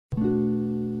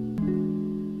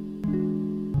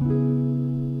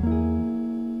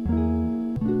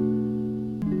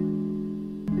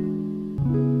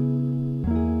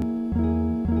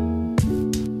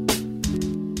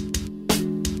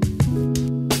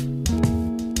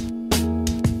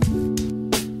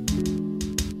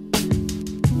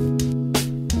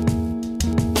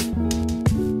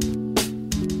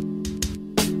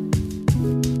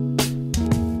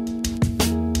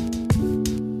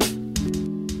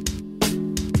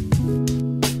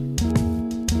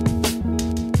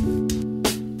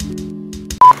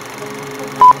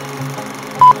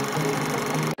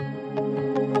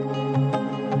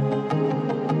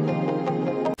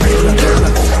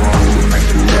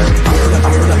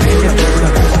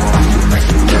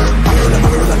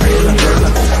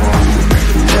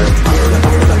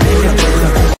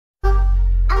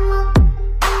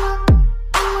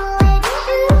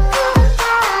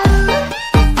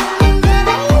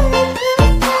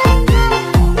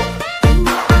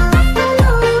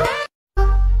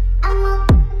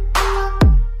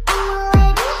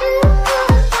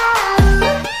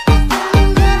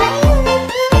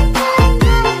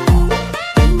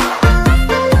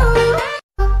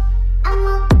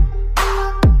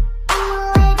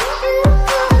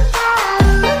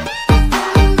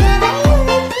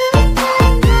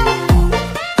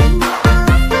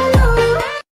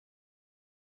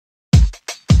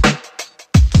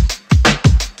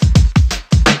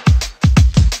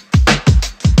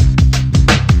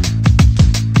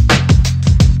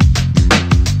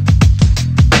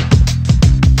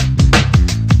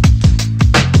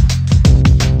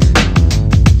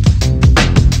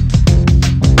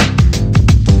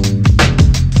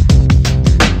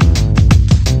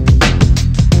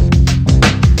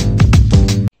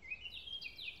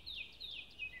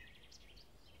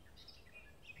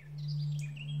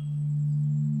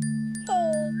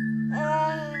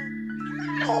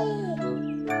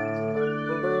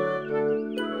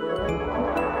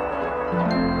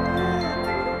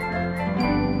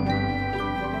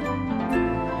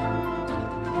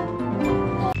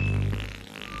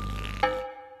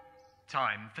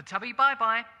Time for Tubby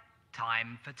bye-bye.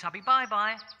 Time for Tubby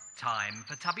bye-bye. Time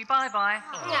for Tubby bye-bye.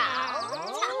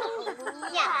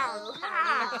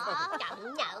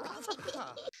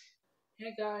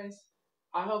 Hey guys,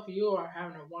 I hope you are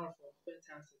having a wonderful,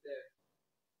 fantastic day.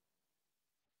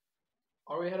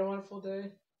 Already had a wonderful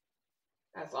day?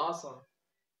 That's awesome.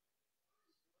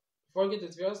 Before we get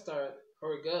this video started,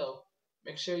 before we go,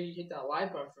 make sure you hit that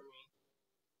like button for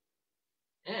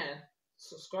me. And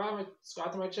subscribe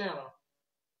to my channel.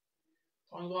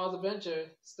 Tony Ball's Adventure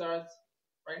starts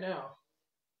right now.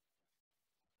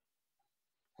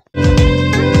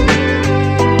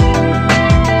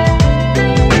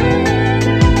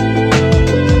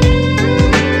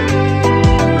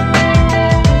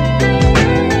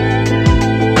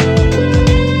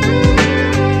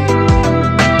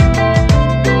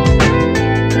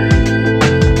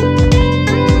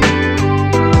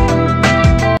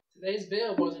 Today's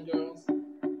video, boys and girls,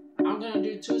 I'm going to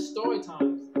do 2 story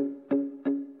times.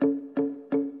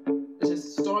 This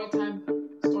is story time.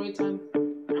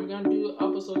 I'm going to do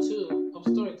episode 2 of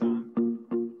story time.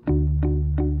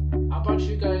 I want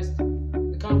you guys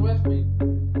to come with me.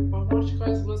 I want you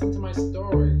guys to listen to my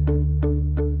story.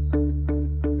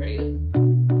 Ready?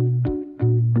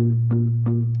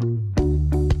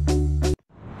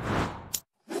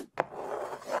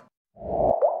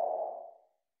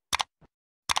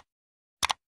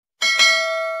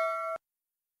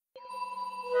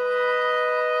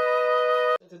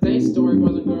 Today's story,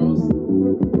 boys and girls,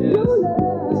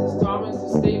 this is Thomas the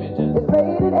Steam Engine. It's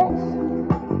rated X.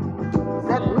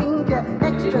 That means you're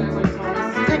extra.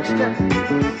 Extra.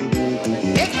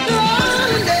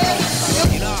 Extraordinary.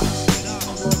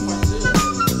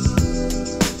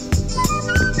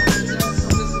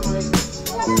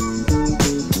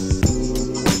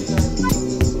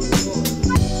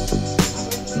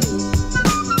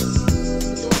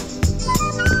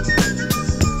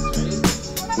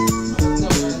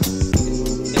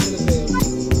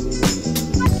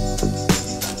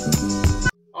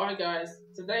 Alright guys,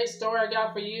 today's story I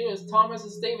got for you is Thomas the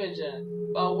Steam Engine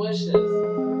about wishes.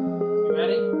 You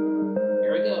ready?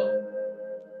 Here we go.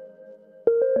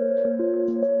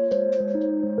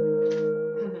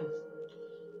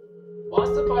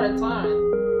 Once upon a time,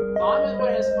 Thomas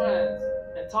with his friends,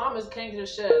 and Thomas came to the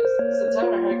sheds.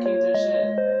 September had came to the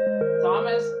shed.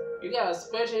 Thomas, you got a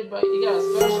special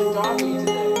job for you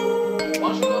today. Why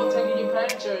don't you go take your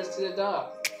pictures to the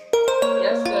dock?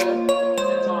 Yes, sir,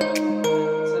 said Thomas.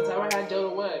 September had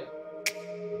dove away.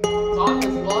 Thomas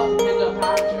loved to pick up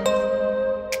pictures.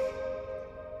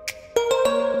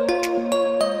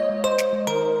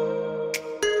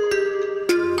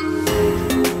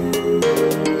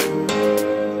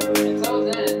 Until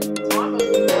then, Thomas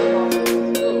was very awesome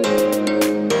too.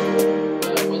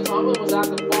 But when Thomas was at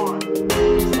the farm,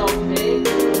 he saw pigs,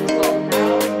 he saw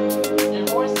cows, and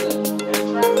horses, and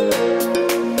tractors,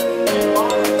 and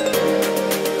farmers.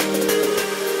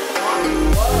 Thomas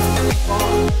loved his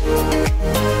farm.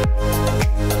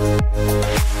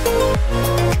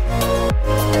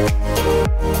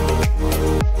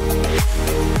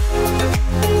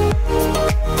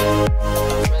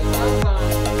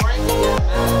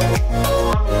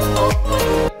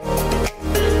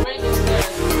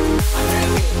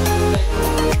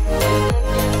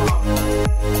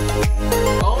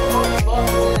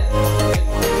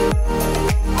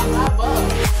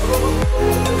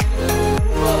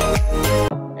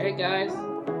 Hey guys,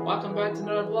 welcome back to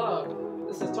another vlog.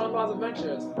 This is Tony Ball's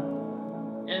Adventures,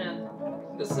 and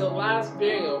this is the last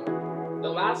video. The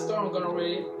last story I'm gonna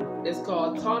read is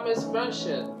called Thomas'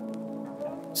 Friendship.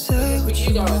 Say what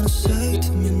you wanna say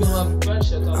to me now. I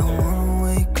wanna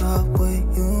wake up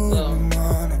with you in the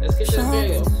morning. Let's get to the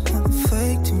video. Something's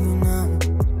fake to me now.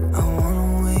 I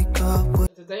wanna wake up with.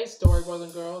 Today's story, boys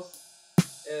and girls,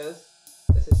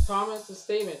 this is Thomas the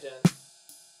Steam Engine.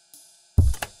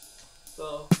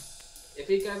 So, if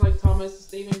you guys like Thomas the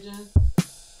Steam Engine,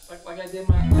 like I did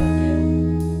my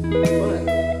video, but I'm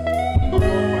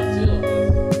doing part 2 of this.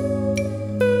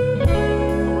 I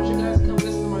want you guys to come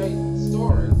listen to my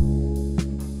story.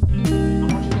 I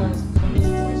want you guys to come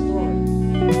listen to my story.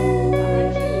 I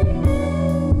want you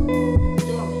to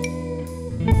join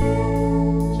me.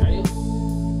 Shall you?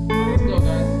 Alright, let's go,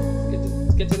 guys.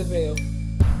 Let's get to the video.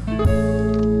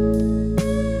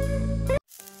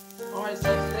 Alright, so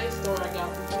today's story I got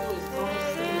for you is Thomas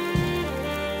the Steam Engine.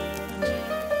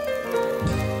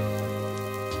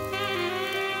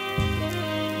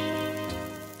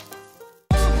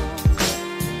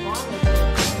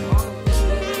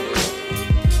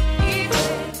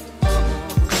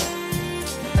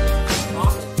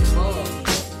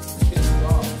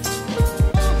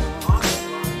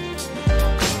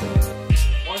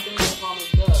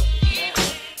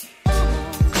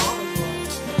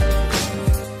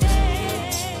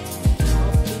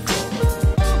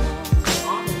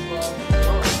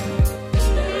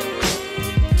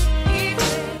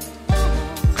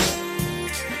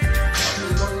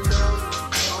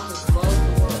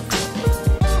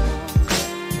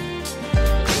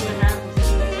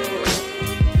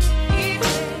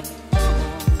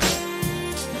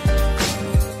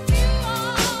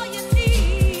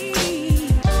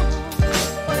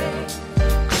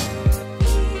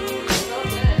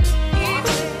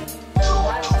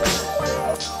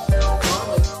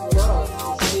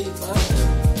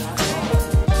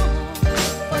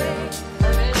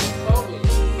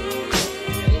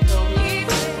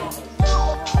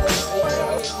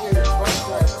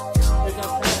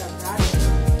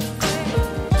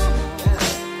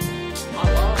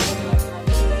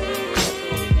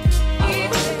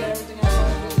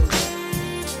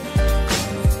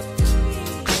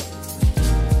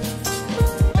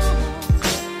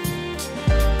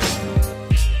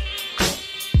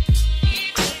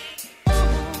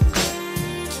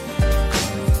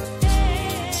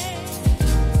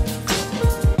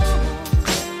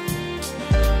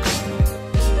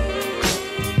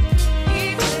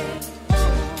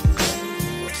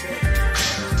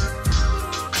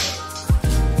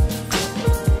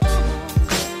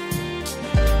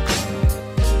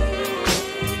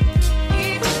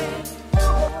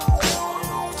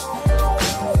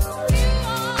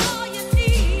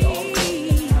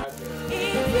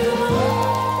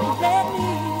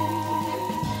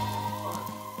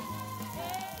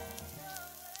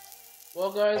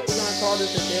 gonna call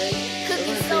this a day. We're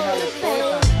gonna see how this story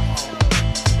time comes on.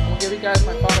 I'm gonna give you guys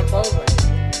my final closing.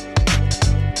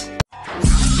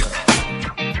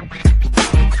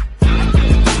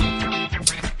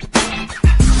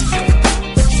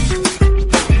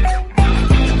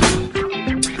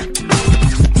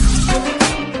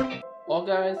 Well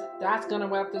guys, that's gonna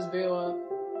wrap this video up.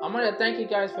 I'm gonna thank you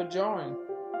guys for joining.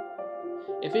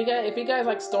 If you guys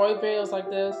like story videos like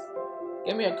this,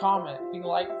 give me a comment if you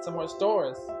like some more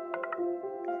stories.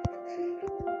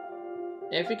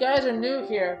 If you guys are new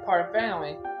here, part of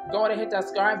family, go ahead and hit that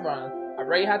subscribe button. I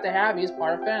really have to have you as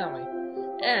part of family.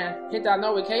 And hit that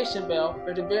notification bell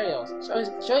for the videos.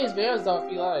 Show these videos though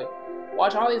if you like.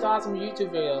 Watch all these awesome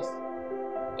YouTube videos.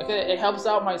 It helps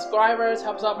out my subscribers,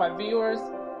 helps out my viewers,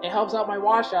 it helps out my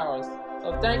watch hours.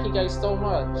 So thank you guys so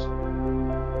much.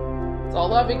 So I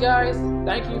love you guys.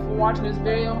 Thank you for watching this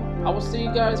video. I will see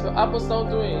you guys for episode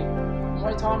 3.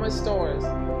 More Thomas stories.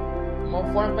 More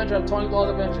fun adventure of Tony Blow's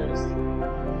Adventures.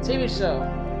 TV show.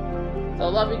 So I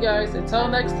love you guys. Until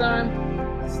next time,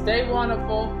 stay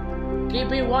wonderful. Keep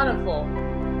being wonderful.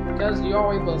 Because you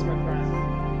always bless, my friends.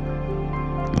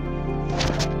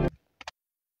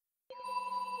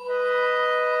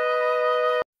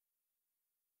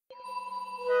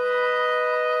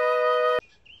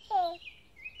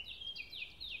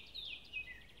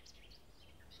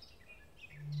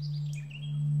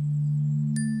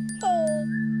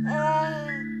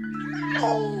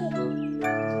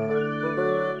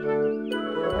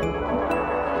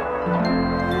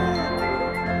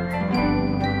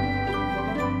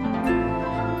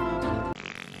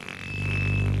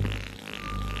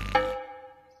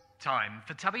 Time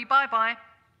for Tubby bye-bye.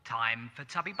 Time for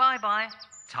Tubby bye-bye.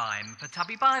 Time for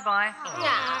Tubby bye-bye.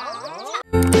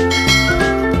 No.